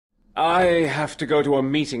I have to go to a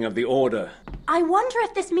meeting of the Order. I wonder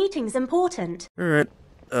if this meeting's important. Alright,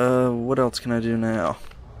 what else can I do now?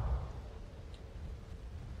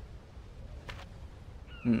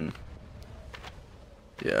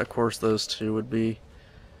 Yeah, of course those two would be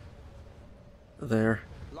there.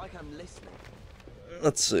 Like I'm listening.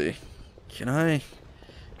 Let's see. Can I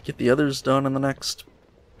get the others done in the next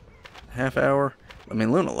half hour? I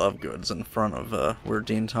mean, Luna Lovegood's in front of where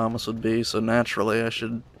Dean Thomas would be, so naturally I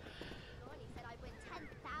should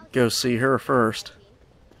go see her first.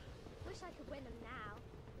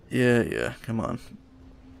 Yeah, come on.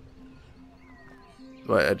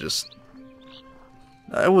 But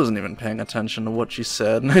I wasn't even paying attention to what she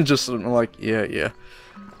said, and I just was like, yeah.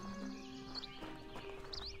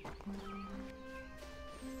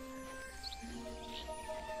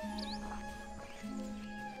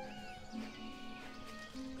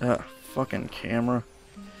 Fucking camera.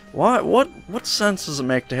 Why? What sense does it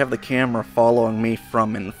make to have the camera following me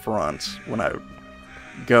from in front when I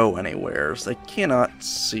go anywhere? They cannot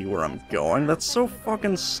see where I'm going. That's so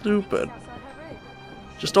fucking stupid.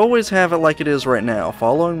 Just always have it like it is right now,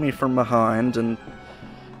 following me from behind, and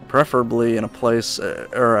preferably in a place,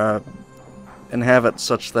 and have it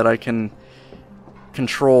such that I can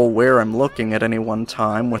control where I'm looking at any one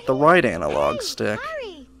time with the right analog stick.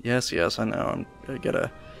 Yes, I know. I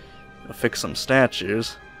gotta fix some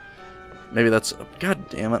statues. Maybe that's... God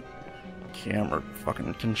damn it. Camera,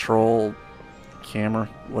 fucking control, camera,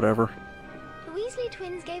 whatever. The Weasley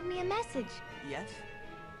twins gave me a message. Yes?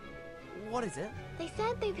 What is it? They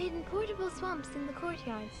said they've hidden portable swamps in the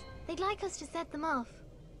courtyards. They'd like us to set them off.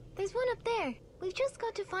 There's one up there. We've just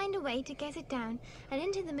got to find a way to get it down and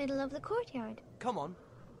into the middle of the courtyard. Come on,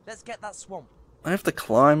 let's get that swamp. I have to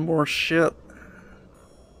climb more shit.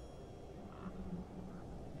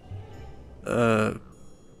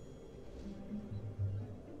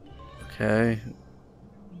 Okay.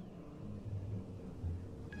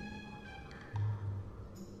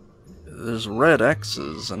 There's red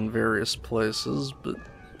X's in various places, but...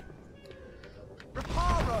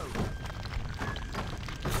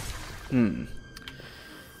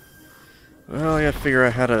 Well, I gotta figure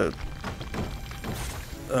out how to...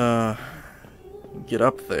 get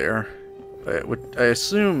up there. I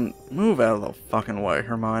assume... Move out of the fucking way,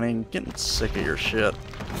 Hermione. I'm getting sick of your shit.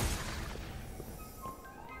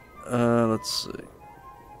 Let's see.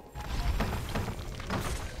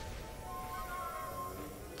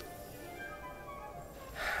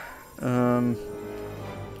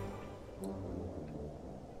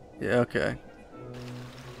 Yeah, okay.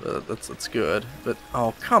 That's good. But,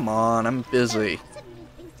 oh, come on, I'm busy.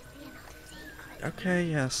 Okay,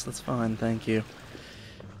 yes, that's fine, thank you.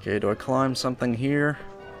 Okay, do I climb something here?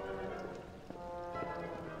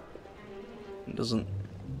 It doesn't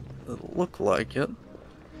look like it.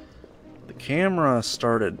 The camera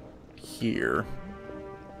started here.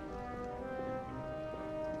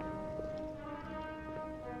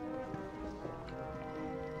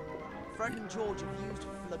 Fred and George have used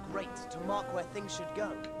flagrate to mark where things should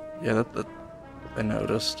go. Yeah, that I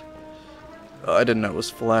noticed. I didn't know it was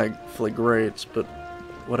flagrate, but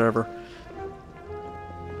whatever.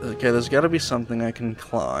 Okay, there's got to be something I can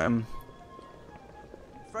climb.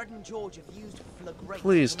 Fred and George have used flagrate.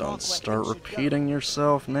 Please to mark don't where start things should go. repeating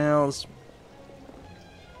yourself now.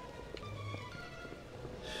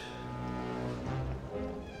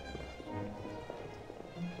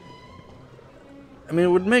 I mean, it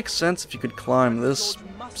would make sense if you could climb this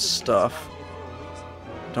stuff.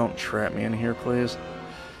 Don't trap me in here, please.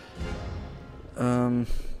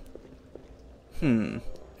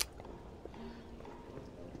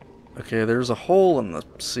 Okay, there's a hole in the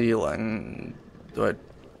ceiling. Do I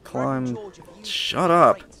climb? Shut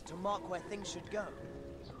up!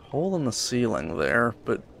 Hole in the ceiling there,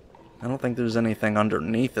 but I don't think there's anything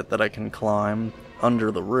underneath it that I can climb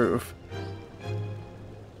under the roof.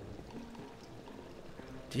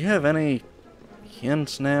 Do you have any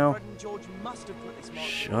hints now?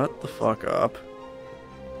 Shut the fuck up.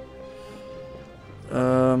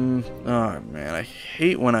 Oh man, I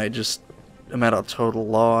hate when I just am at a total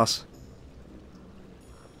loss.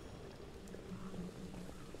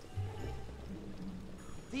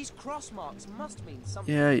 These cross marks must mean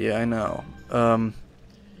something. Yeah, I know.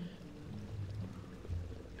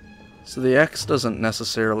 So the X doesn't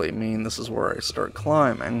necessarily mean this is where I start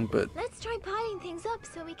climbing, but... Let's try piling things up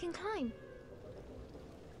so we can climb.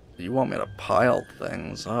 You want me to pile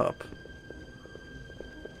things up?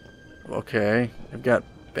 Okay, I've got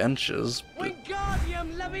benches, but...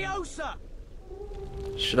 Wingardium Leviosa!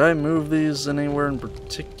 Should I move these anywhere in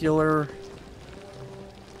particular?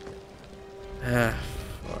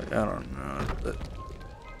 Fuck, I don't know.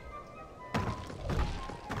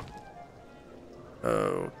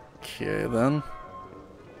 Okay, then.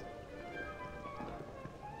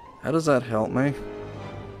 How does that help me?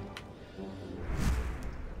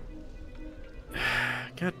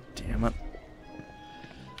 God damn it.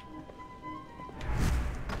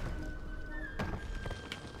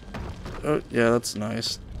 Oh, yeah, that's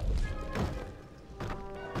nice.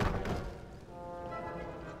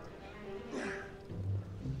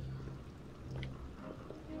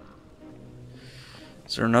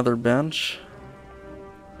 Is there another bench?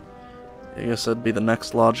 I guess that'd be the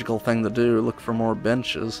next logical thing to do, look for more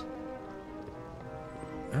benches.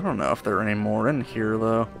 I don't know if there are any more in here,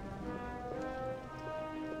 though.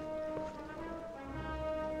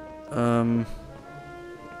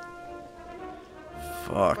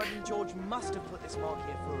 Fuck. Fred and George must have put this mark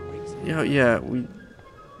here for a reason. Yeah, we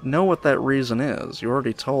know what that reason is. You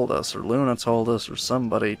already told us, or Luna told us, or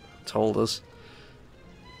somebody told us.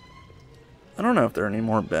 I don't know if there are any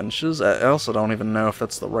more benches. I also don't even know if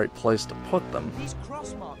that's the right place to put them. These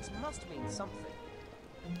cross marks must mean something.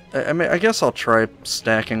 I mean, I guess I'll try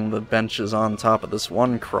stacking the benches on top of this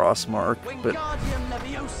one cross mark, but Wingardium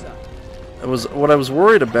Leviosa. what I was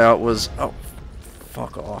worried about was, oh,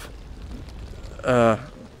 fuck off.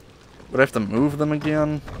 Would I have to move them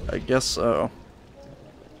again? I guess so.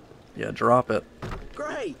 Yeah, drop it.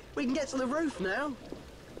 Great, we can get to the roof now.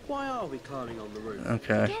 Why are we climbing on the roof?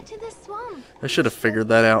 Okay. Get to the swamp. I should have figured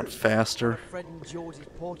that out faster. Fred and George's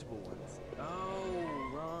portable ones.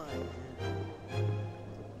 Oh, right.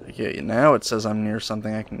 Okay, now it says I'm near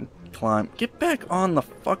something I can climb. Get back on the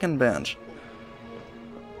fucking bench.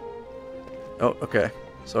 Oh, okay.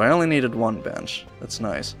 So I only needed one bench. That's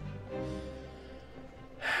nice.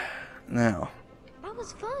 Now. That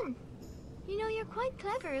was fun. You know, you're quite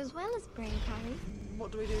clever as well as brave, Harry.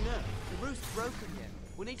 What do we do now? The roof's broken here.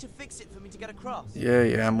 We'll need to fix it for me to get across.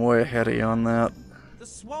 Yeah, I'm way ahead of you on that. The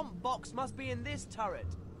swamp box must be in this turret.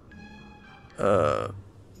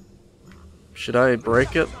 Should I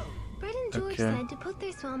break it? Fred and George Okay. said to put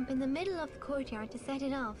their swamp in the middle of the courtyard to set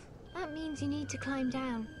it off. That means you need to climb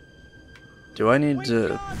down. Do I need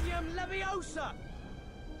to... Wingardium Leviosa!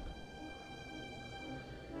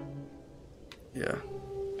 Yeah.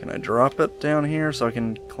 Can I drop it down here so I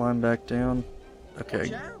can climb back down? Okay.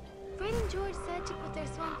 Watch out. Fred and George said to put their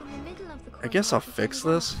swamp in the middle of the courtyard. I guess I'll to set fix it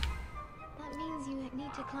off. this. That means you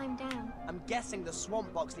need to climb down. I'm guessing the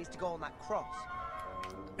swamp box needs to go on that cross.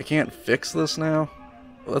 I can't fix this now?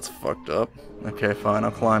 Well, that's fucked up. Okay, fine,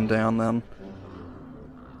 I'll climb down then.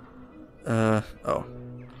 Oh.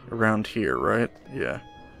 Around here, right? Yeah.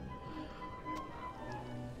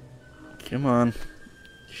 Come on.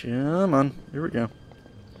 Come on. Here we go.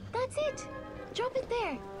 That's it. Drop it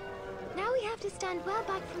there. Now we have to stand well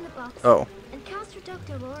back from the box Oh. and cast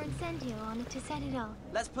Reductor or Incendio on it to set it off.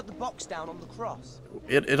 Let's put the box down on the cross.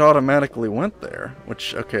 It automatically went there,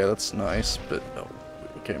 which, okay, that's nice, but... Oh,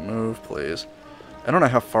 okay, move, please. I don't know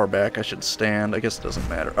how far back I should stand. I guess it doesn't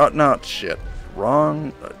matter. Oh, no, shit.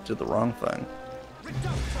 Wrong. I did the wrong thing.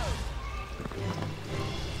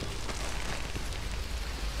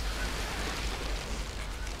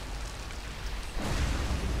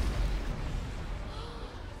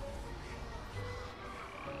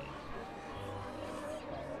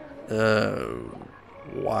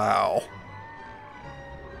 Wow.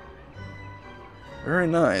 Very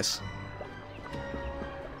nice.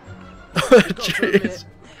 Got to admit, Jeez.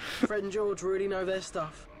 Fred and George really know their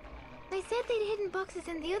stuff. They said they'd hidden boxes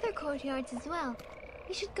in the other courtyards as well.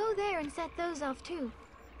 We should go there and set those off too.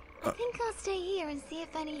 I think I'll stay here and see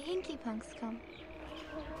if any hinky punks come.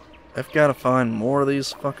 I've got to find more of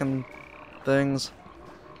these fucking things.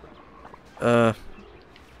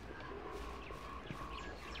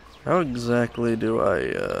 How exactly do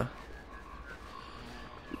I,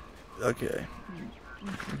 Okay.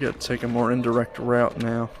 We gotta take a more indirect route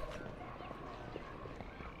now.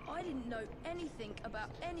 I didn't know anything about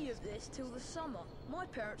any of this till the summer. My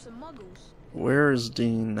parents are muggles. Where is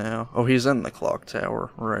Dean now? Oh, he's in the clock tower,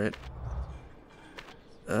 right.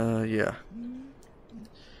 Yeah.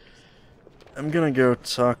 I'm gonna go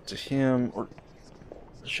talk to him, or...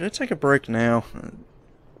 Should I take a break now?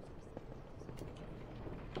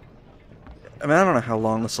 I mean, I don't know how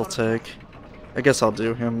long this will take. I guess I'll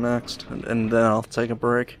do him next, and then I'll take a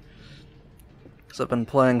break. Because I've been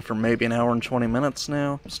playing for maybe an hour and 20 minutes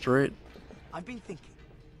now, straight. I've been thinking,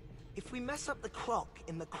 if we mess up the clock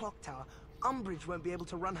in the clock tower, Umbridge won't be able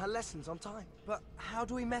to run her lessons on time. But how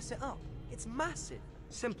do we mess it up? It's massive.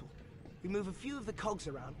 Simple. We move a few of the cogs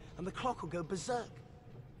around, and the clock will go berserk.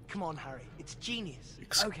 Come on, Harry. It's genius.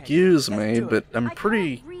 Excuse me, but I'm I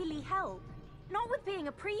pretty... can't really help. Not with being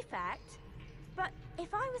a prefect. But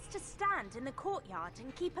if I was to stand in the courtyard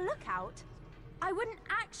and keep a lookout, I wouldn't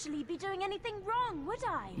actually be doing anything wrong, would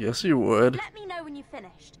I? Yes, you would. Let me know when you've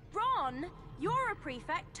finished. Ron, you're a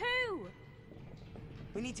prefect too.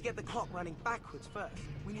 We need to get the clock running backwards first.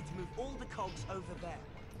 We need to move all the cogs over there.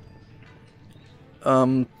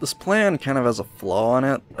 This plan kind of has a flaw in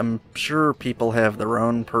it. I'm sure people have their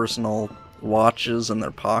own personal watches in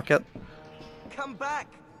their pocket. Come back!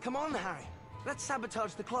 Come on, Harry. Let's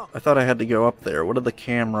sabotage the clock. I thought I had to go up there. What did the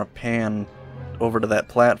camera pan over to that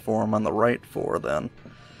platform on the right for, then?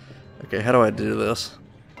 Okay, how do I do this?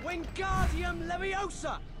 Wingardium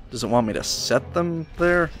Leviosa! Does it want me to set them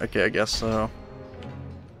there? Okay, I guess so.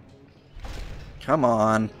 Come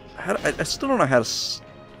on. I still don't know how to...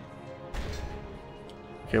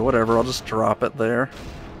 Okay, whatever. I'll just drop it there.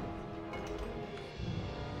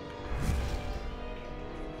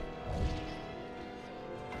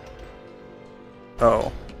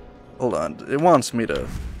 Oh. Hold on. It wants me to...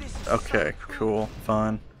 Okay, cool.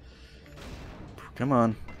 Fine. Come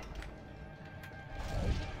on.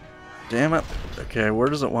 Damn it. Okay, where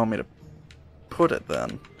does it want me to put it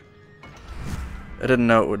then? I didn't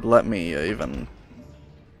know it would let me even...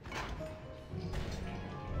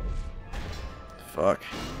 Fuck.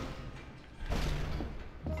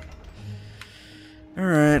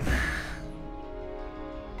 Alright.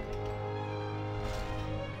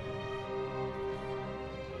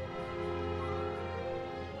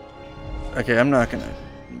 Okay, I'm not gonna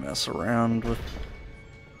mess around with...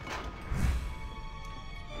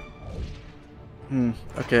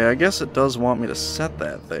 Okay, I guess it does want me to set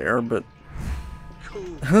that there, but...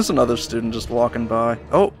 There's another student just walking by.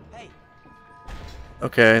 Oh!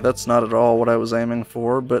 Okay, that's not at all what I was aiming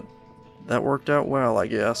for, but that worked out well, I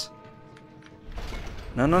guess.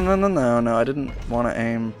 No, I didn't want to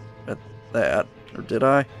aim at that. Or did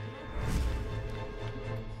I?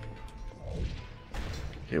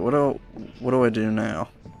 Okay, what do I do now?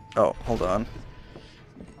 Oh, hold on.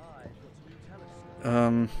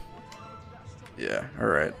 Yeah,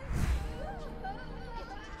 alright.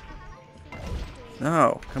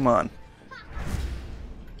 No, come on.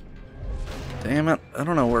 Damn it, I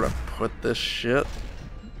don't know where to put this shit.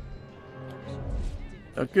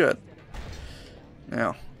 Oh, good.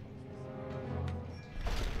 Now.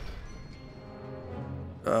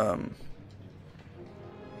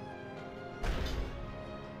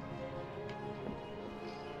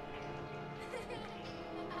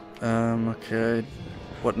 Okay.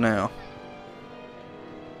 What now?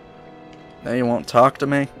 Now you won't talk to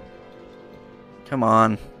me? Come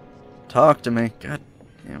on. Talk to me. God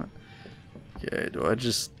damn it. Okay, do I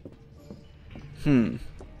just... I'm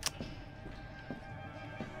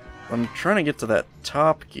trying to get to that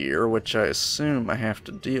top gear, which I assume I have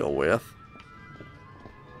to deal with.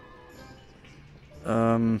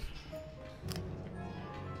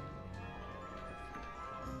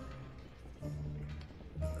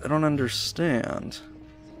 I don't understand.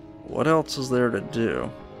 What else is there to do?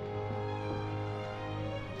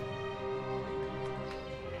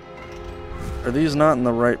 Are these not in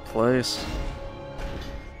the right place?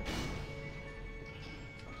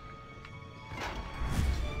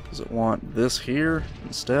 Does it want this here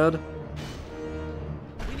instead?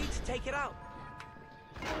 We need to take it out.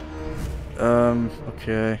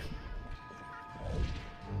 Okay.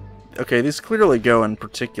 Okay, these clearly go in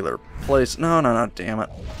particular place. No, damn it.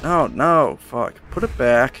 No, fuck. Put it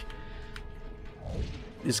back.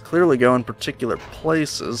 These clearly go in particular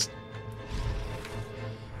places.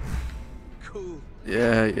 Cool.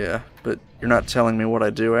 Yeah, but you're not telling me what I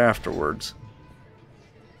do afterwards.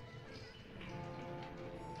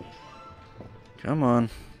 Come on.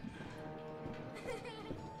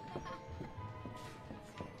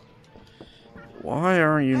 Why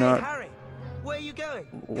are you not... Harry, where are you going?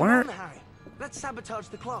 Where? Come on, Harry. Let's sabotage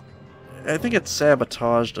the clock. I think it's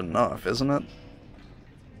sabotaged enough, isn't it?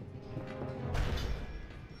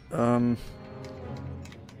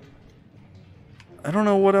 I don't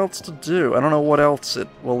know what else to do. I don't know what else it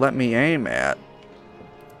will let me aim at.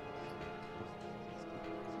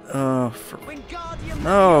 No!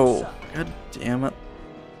 God damn it.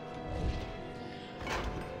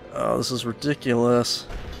 Oh, this is ridiculous.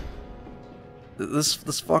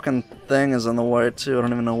 This fucking thing is in the way too. I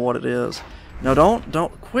don't even know what it is. No,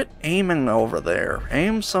 don't quit aiming over there.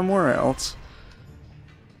 Aim somewhere else.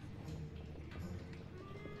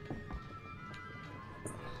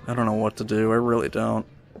 I don't know what to do. I really don't.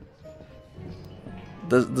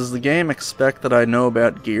 Does the game expect that I know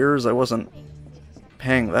about gears? I wasn't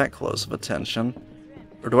paying that close of attention.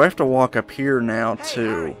 Or do I have to walk up here now too?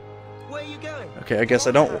 Harry, where are you going? Okay, I guess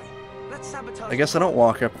I don't. Let's sabotage. I guess I don't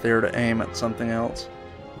walk up there to aim at something else.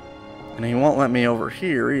 And he won't let me over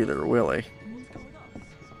here either, will he?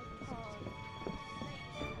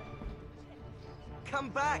 Come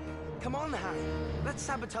back. Come on, Harry. Let's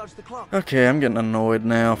sabotage the clock. Okay, I'm getting annoyed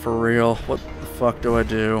now, for real. What the fuck do I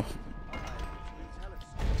do? Can't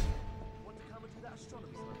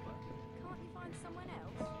you find someone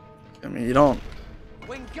else? I mean, you don't...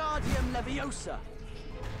 Wingardium Leviosa.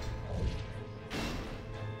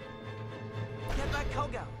 Get that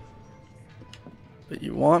cog out. But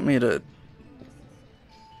you want me to...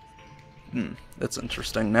 that's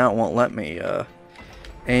interesting. Now it won't let me,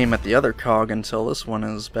 aim at the other cog until this one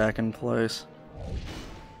is back in place.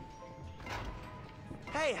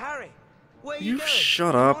 Hey, Harry. Where You going?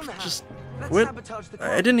 shut Come up. on, Harry. Just Let's quit. sabotage the I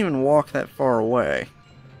clock. didn't even walk that far away.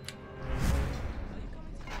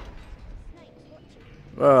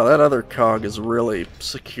 Wow, that other cog is really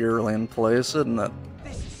securely in place, isn't it?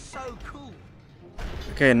 This is so cool.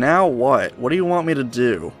 Okay, now what? What do you want me to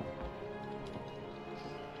do?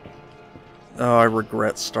 Oh, I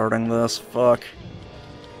regret starting this. Fuck.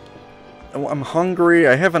 I'm hungry.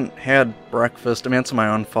 I haven't had breakfast. I mean, it's my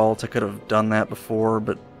own fault. I could have done that before,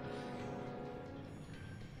 but...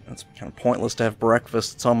 it's kind of pointless to have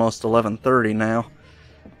breakfast. It's almost 11:30 now.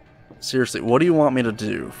 Seriously, what do you want me to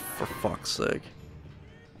do, for fuck's sake?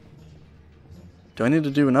 Do I need to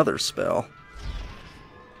do another spell?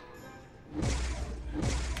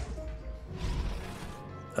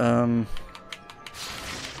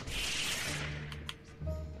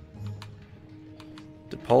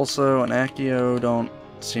 Depulso and Accio don't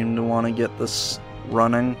seem to want to get this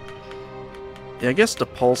running. Yeah, I guess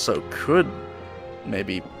Depulso could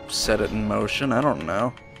maybe set it in motion, I don't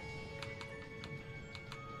know.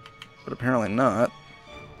 But apparently not.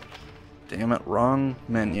 Damn it, wrong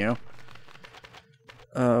menu.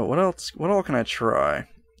 What else? What all can I try?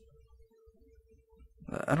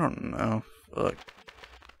 I don't know. Look.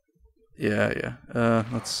 Yeah.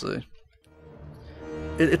 Let's see.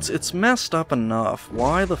 It's messed up enough.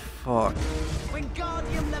 Why the fuck?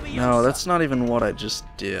 Wingardium Leviosa. No, that's not even what I just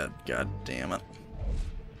did. God damn it.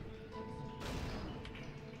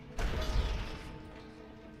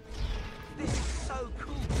 This is so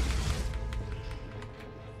cool.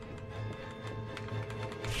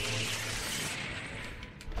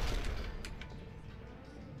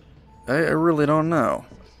 I really don't know.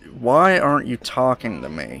 Why aren't you talking to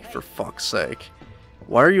me, for fuck's sake?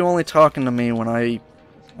 Why are you only talking to me when I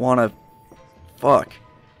wanna... Fuck.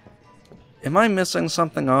 Am I missing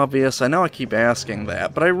something obvious? I know I keep asking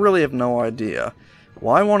that, but I really have no idea.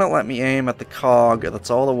 Why won't it let me aim at the cog that's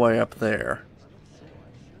all the way up there?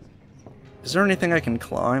 Is there anything I can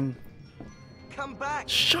climb? Come back.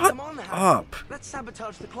 Shut Come on, Harry. up! Let's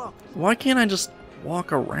sabotage the clock. Why can't I just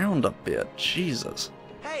walk around a bit? Jesus.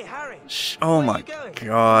 Hey, Harry. Oh Where my you going?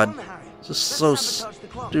 god. Come on, Harry. This is Let's so sabotage the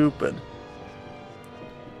clock. stupid.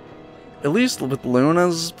 At least with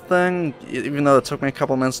Luna's thing, even though it took me a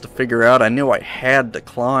couple minutes to figure out, I knew I had to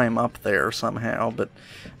climb up there somehow, but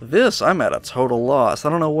this, I'm at a total loss.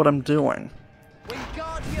 I don't know what I'm doing.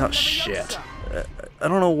 Wingardium Oh, Leviosa. shit. I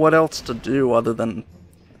don't know what else to do other than...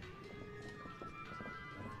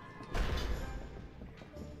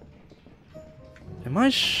 Am I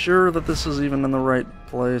sure that this is even in the right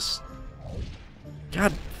place?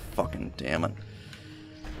 God fucking damn it.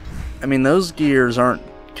 I mean, those gears aren't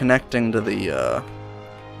connecting to the,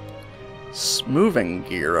 moving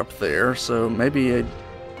gear up there, so maybe I...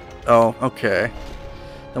 Oh, okay.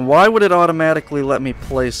 Then why would it automatically let me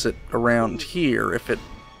place it around here if it...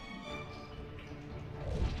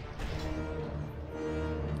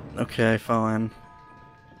 Okay, fine.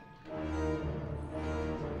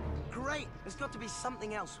 Great. There's got to be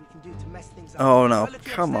something else we can do to mess things up. Oh no, Well, if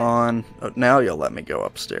you're come upstairs- on. Oh, now you'll let me go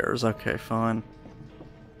upstairs. Okay, fine.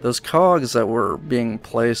 Those cogs that were being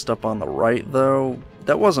placed up on the right, though,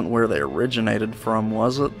 that wasn't where they originated from,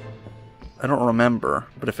 was it? I don't remember,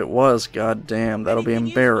 but if it was, goddamn, that'll be Anything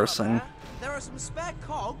useful up embarrassing. there? There are some spare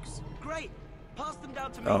cogs. Great. Pass them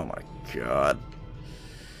down to me. Oh my god.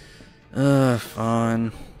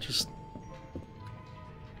 Fine. Just...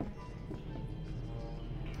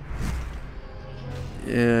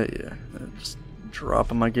 Yeah. Just drop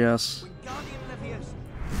them, I guess. Wingardium Leviosa.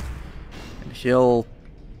 And he'll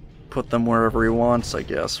put them wherever he wants, I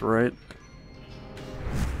guess, right?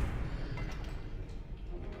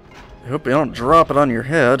 I hope you don't drop it on your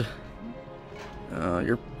head.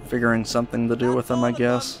 You're figuring something to do with them, I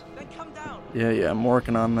guess. Then come down. Yeah, I'm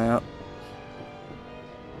working on that.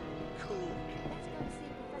 Cool. Let's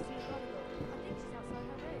go and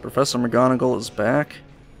see Professor McGonagall. I think she's outside her room. Professor McGonagall is back.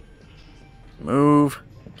 Move.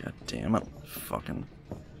 God damn it. Fucking...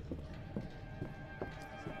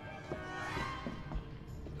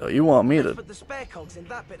 Oh, you want me to... Put the spare cogs in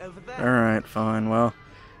that bit over there. Alright, fine. Well,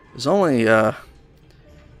 there's only,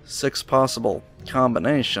 6 possible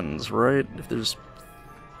combinations, right? If there's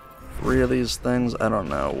 3 of these things, I don't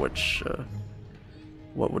know which,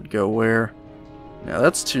 what would go where. Now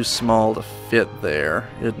that's too small to fit there,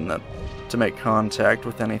 isn't it? To make contact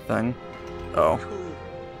with anything. Oh.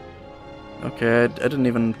 Okay, I didn't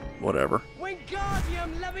even... whatever.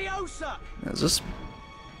 Wingardium Leviosa! Is this...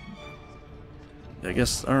 I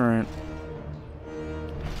guess, alright.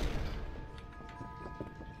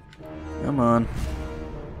 Come on.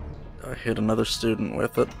 I hit another student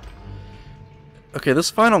with it. Okay, this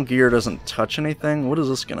final gear doesn't touch anything. What is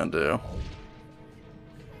this gonna do?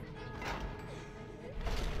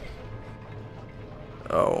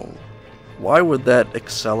 Oh. Why would that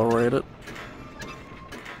accelerate it?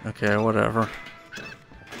 Okay, whatever.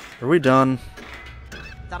 Are we done?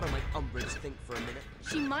 That'll make Umbridge think for a minute.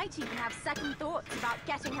 She might even have second thoughts about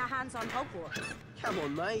getting her hands on Hogwarts. Come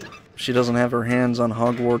on, mate. She doesn't have her hands on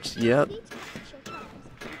Hogwarts yet.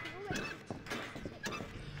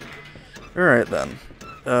 Alright then.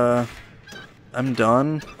 I'm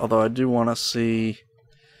done, although I do want to see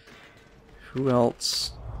who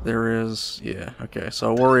else there is. Yeah, okay, so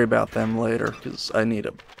I'll worry about them later, because I need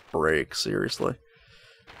a break, seriously.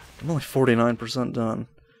 I'm only 49% done.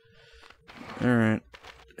 Alright.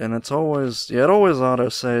 And it's always, yeah, it always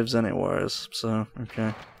auto-saves anyways, so,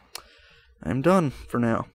 okay. I'm done for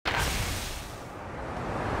now.